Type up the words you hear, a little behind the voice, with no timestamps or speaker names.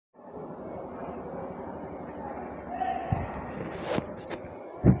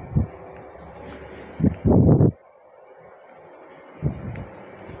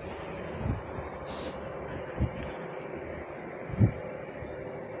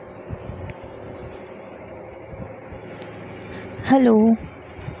Hello,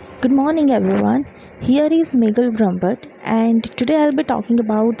 good morning everyone. Here is Megal Brumbert, and today I'll be talking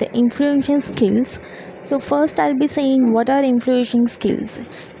about the influencing skills. So, first, I'll be saying what are influencing skills.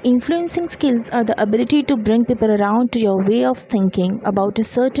 Influencing skills are the ability to bring people around to your way of thinking about a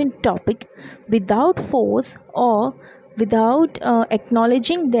certain topic without force or without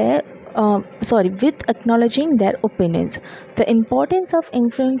with acknowledging their opinions. The importance of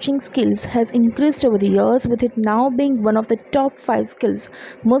influencing skills has increased over the years, with it now being one of the top 5 skills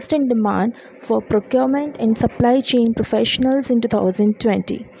most in demand for procurement and supply chain professionals in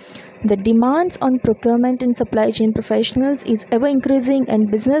 2020. The demands on procurement and supply chain professionals is ever increasing,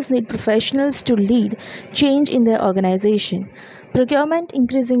 and business need professionals to lead change in their organization. Procurement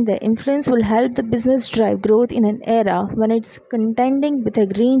increasing their influence will help the business drive growth in an era when it's contending with a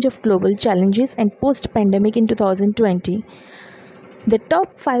range of global challenges and post pandemic in 2020. The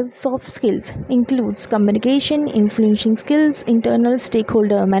top 5 soft skills includes communication, influencing skills, internal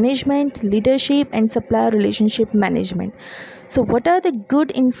stakeholder management, leadership, and supplier relationship management. So, what are the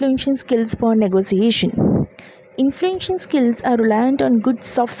good influencing skills for negotiation? Influencing skills are reliant on good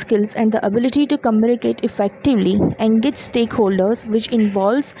soft skills and the ability to communicate effectively, engage stakeholders, which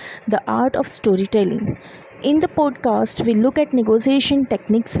involves the art of storytelling. In the podcast, we look at negotiation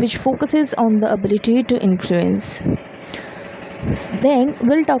techniques which focuses on the ability to influence. Then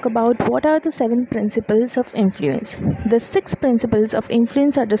we'll talk about what are the 7 principles of influence. The 6 principles of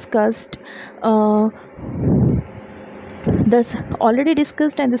influence are discussed, thus already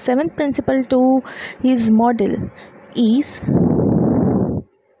discussed, and the seventh principle to his model is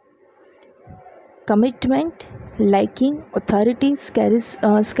commitment, liking, authority,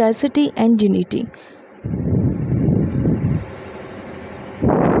 scarcity, and unity.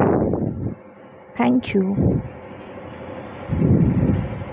 Thank you.